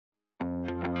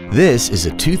This is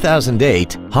a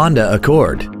 2008 Honda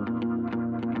Accord.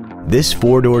 This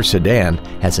four-door sedan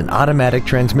has an automatic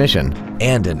transmission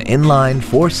and an inline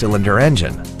four-cylinder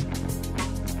engine.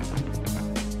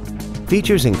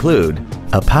 Features include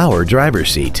a power driver's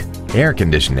seat, air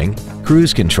conditioning,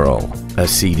 cruise control, a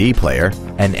CD player,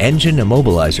 an engine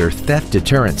immobilizer theft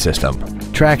deterrent system,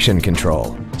 traction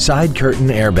control, side curtain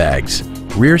airbags,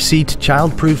 rear seat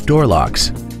child-proof door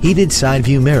locks, heated side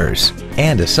view mirrors,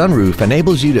 and a sunroof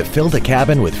enables you to fill the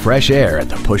cabin with fresh air at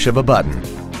the push of a button.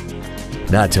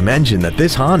 Not to mention that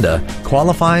this Honda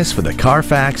qualifies for the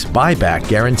Carfax buyback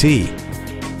guarantee.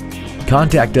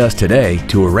 Contact us today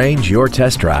to arrange your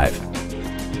test drive.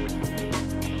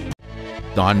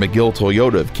 Don McGill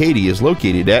Toyota of Katy is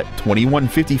located at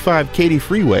 2155 Katy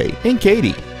Freeway in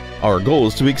Katy. Our goal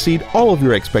is to exceed all of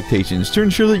your expectations to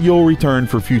ensure that you'll return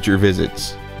for future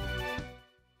visits.